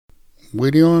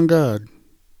Waiting on God,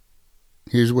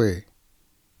 His way.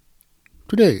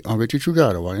 Today on Victory True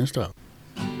God, why and stop.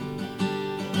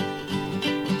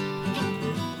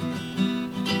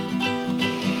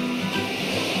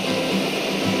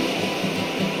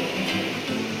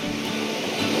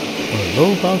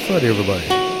 Hello, how's Friday, everybody?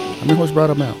 I'm your host,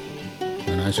 Brother Mel,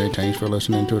 and I say thanks for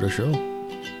listening to the show.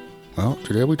 Well,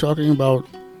 today we're talking about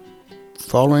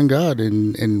following God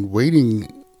and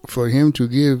waiting for Him to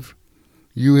give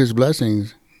you His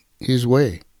blessings His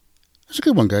way. It's a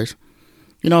good one, guys.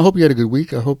 I hope you had a good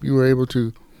week. I hope you were able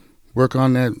to work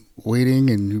on that waiting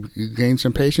and you gained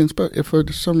some patience. But if for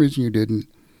some reason you didn't,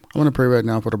 I want to pray right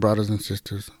now for the brothers and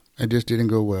sisters. It just didn't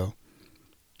go well.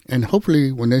 And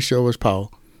hopefully when this show is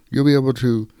powerful, you'll be able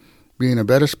to be in a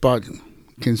better spot,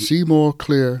 can see more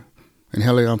clear, and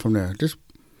hell on from there. Just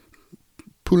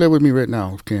pull that with me right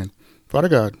now, if you can. Father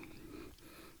God,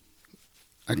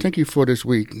 I thank you for this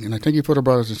week, and I thank you for the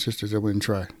brothers and sisters that wouldn't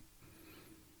try.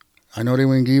 I know they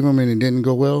wouldn't give them, and it didn't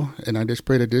go well, and I just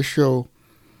pray that this show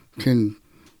can,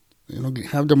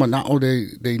 have the manao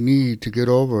they need to get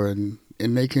over, and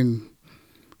they can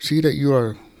see that you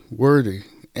are worthy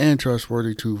and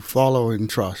trustworthy to follow and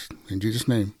trust. In Jesus'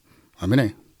 name,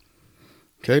 amen.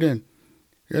 Okay, then,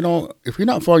 if you're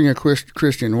not following a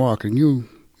Christian walk, and you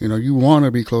want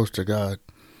to be close to God,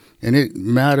 and it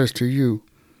matters to you,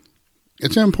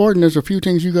 it's important. There's a few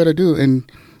things you got to do, and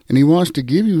He wants to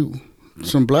give you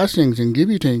some blessings and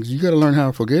give you things. You got to learn how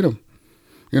to forget them.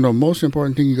 Most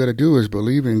important thing you got to do is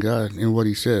believe in God and what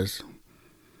He says.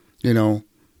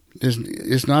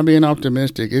 It's not being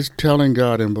optimistic. It's telling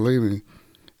God and believing.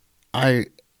 I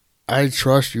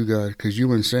trust you, God, because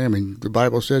you and Sam, and the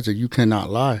Bible says that you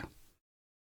cannot lie.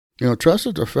 Trust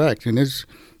is a fact, and it's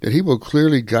that He will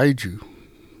clearly guide you,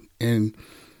 and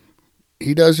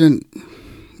He doesn't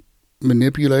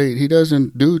manipulate. He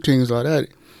doesn't do things like that.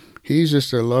 He's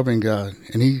just a loving God,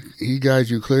 and He guides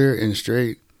you clear and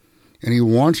straight, and He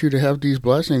wants you to have these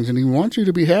blessings, and He wants you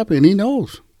to be happy, and He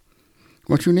knows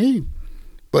what you need.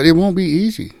 But it won't be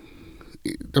easy.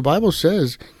 The Bible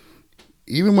says,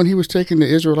 even when He was taking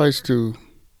the Israelites to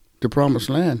the Promised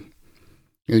Land,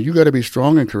 you got to be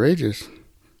strong and courageous.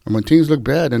 And when things look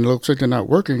bad and it looks like they're not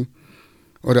working,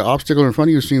 or the obstacle in front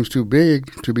of you seems too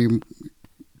big to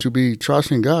be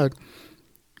trusting God,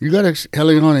 you got to hell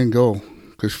on and go.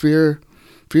 Because fear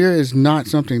is not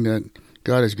something that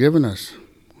God has given us.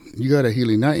 You got to heal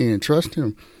and trust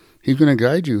Him. He's going to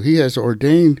guide you. He has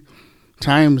ordained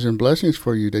times and blessings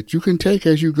for you that you can take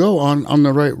as you go on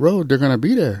the right road. They're going to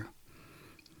be there.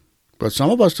 But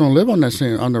some of us don't live on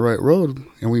the right road,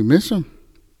 and we miss them.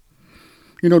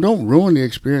 Don't ruin the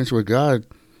experience with God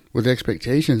with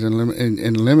expectations and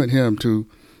limit Him to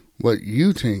what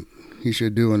you think He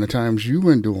should do in the times you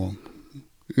went to Him.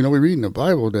 We read in the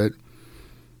Bible that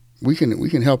we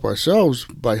can help ourselves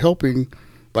by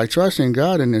trusting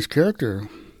God in His character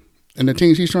and the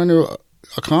things He's trying to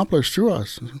accomplish through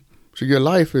us. So your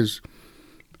life has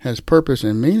purpose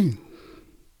and meaning.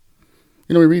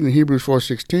 We read in Hebrews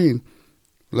 4:16,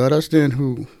 let us then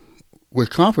who with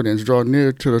confidence draw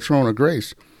near to the throne of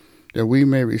grace, that we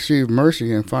may receive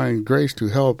mercy and find grace to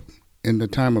help in the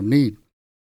time of need.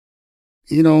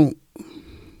 He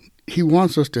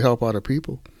wants us to help other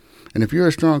people. And if you're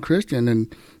a strong Christian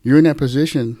and you're in that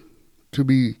position to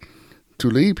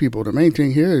lead people, the main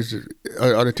thing here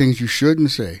are the things you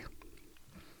shouldn't say.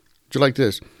 Just like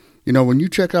this. When you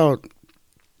check out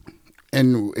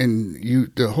and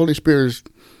the Holy Spirit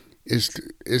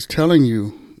is telling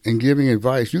you and giving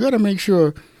advice, you got to make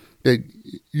sure that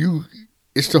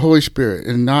it's the Holy Spirit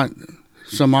and not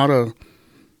some other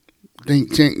thing,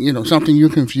 something you're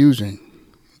confusing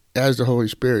as the Holy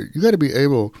Spirit. You got to be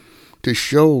able to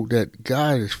show that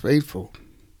God is faithful.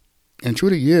 And through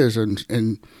the years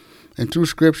and through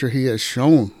Scripture, He has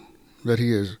shown that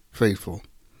He is faithful.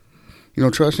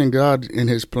 Trusting God in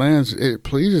His plans, it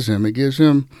pleases Him. It pleases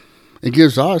Him,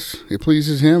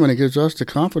 and it gives us the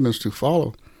confidence to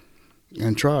follow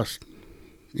and trust.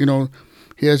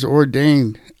 He has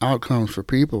ordained outcomes for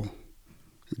people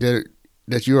that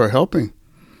you are helping.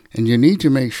 And you need to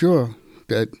make sure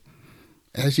that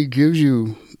as He gives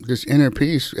you this inner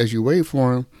peace as you wait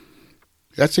for Him,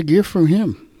 that's a gift from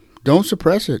Him. Don't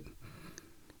suppress it.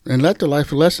 And let the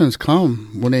life lessons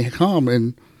come when they come.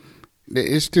 And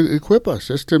it's to equip us.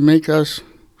 It's to make us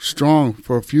strong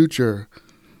for future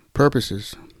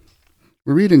purposes.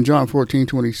 We read in John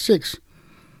 14:26,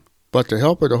 but the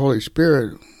Helper, the Holy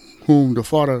Spirit, whom the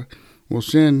Father will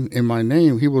send in my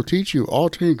name, He will teach you all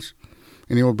things,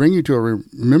 and He will bring you to a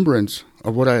remembrance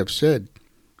of what I have said.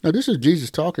 Now, this is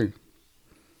Jesus talking.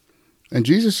 And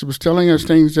Jesus was telling us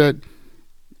things that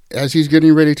as he's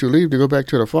getting ready to leave to go back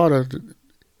to the Father,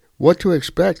 what to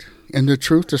expect and the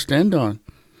truth to stand on.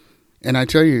 And I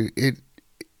tell you,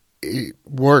 it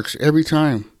works every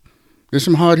time. There's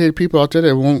some hard-headed people out there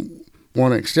that won't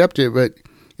want to accept it, but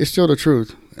it's still the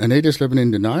truth, and they just living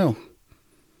in denial.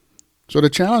 So the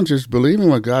challenge is believing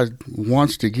what God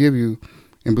wants to give you,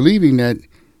 and believing that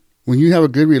when you have a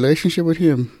good relationship with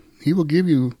him, he will give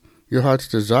you your heart's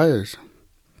desires.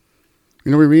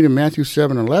 You know, we read in Matthew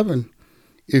 7:11,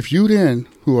 if you then,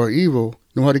 who are evil,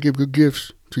 know how to give good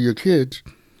gifts to your kids,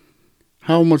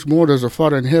 how much more does the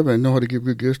Father in heaven know how to give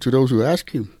good gifts to those who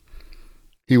ask him?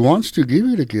 He wants to give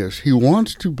you the gifts. He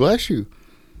wants to bless you.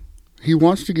 He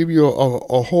wants to give you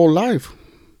a whole life.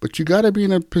 But you got to be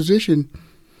in a position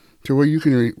to where you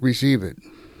can receive it.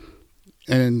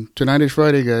 And tonight is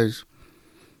Friday, guys.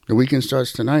 The weekend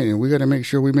starts tonight, and we got to make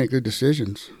sure we make good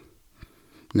decisions.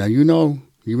 Now, you ain't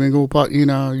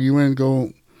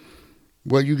go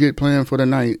what you get planned for the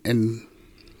night. And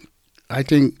I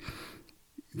think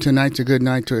tonight's a good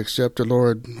night to accept the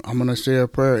Lord. I'm going to say a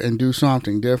prayer and do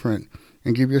something different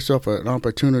and give yourself an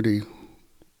opportunity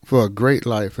for a great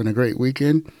life and a great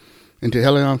weekend, and to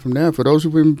hell on from there. For those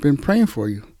who've been praying for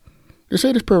you, just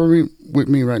say this prayer with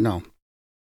me right now.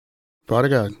 Father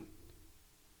God,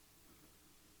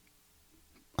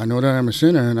 I know that I'm a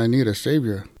sinner and I need a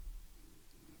Savior.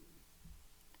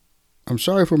 I'm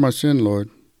sorry for my sin, Lord,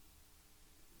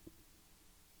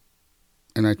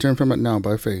 and I turn from it now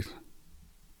by faith.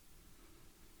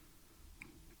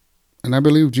 And I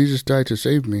believe Jesus died to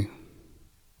save me.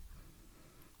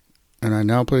 And I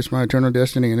now place my eternal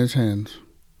destiny in his hands.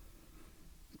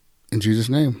 In Jesus'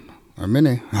 name.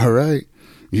 Amen. All right.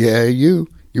 Yeah, you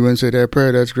wouldn't say that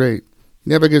prayer. That's great.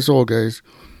 Never gets old, guys.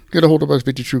 Get a hold of us,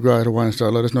 Victory True God Hawaiian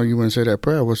Star. Let us know you wouldn't say that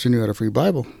prayer. We'll send you out a free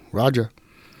Bible. Roger.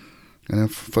 And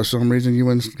if for some reason you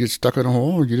wouldn't get stuck in a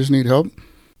hole or you just need help,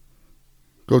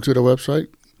 go to the website,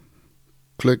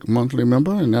 click monthly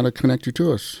member, and that'll connect you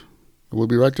to us. We'll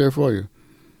be right there for you.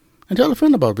 And tell a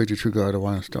friend about Victory True God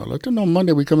Hawaiian Star. Let them know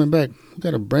Monday we coming back. We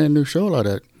got a brand new show like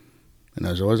that. And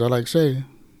as always, I like to say,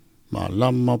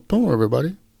 malama po,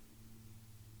 everybody.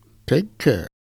 Take care.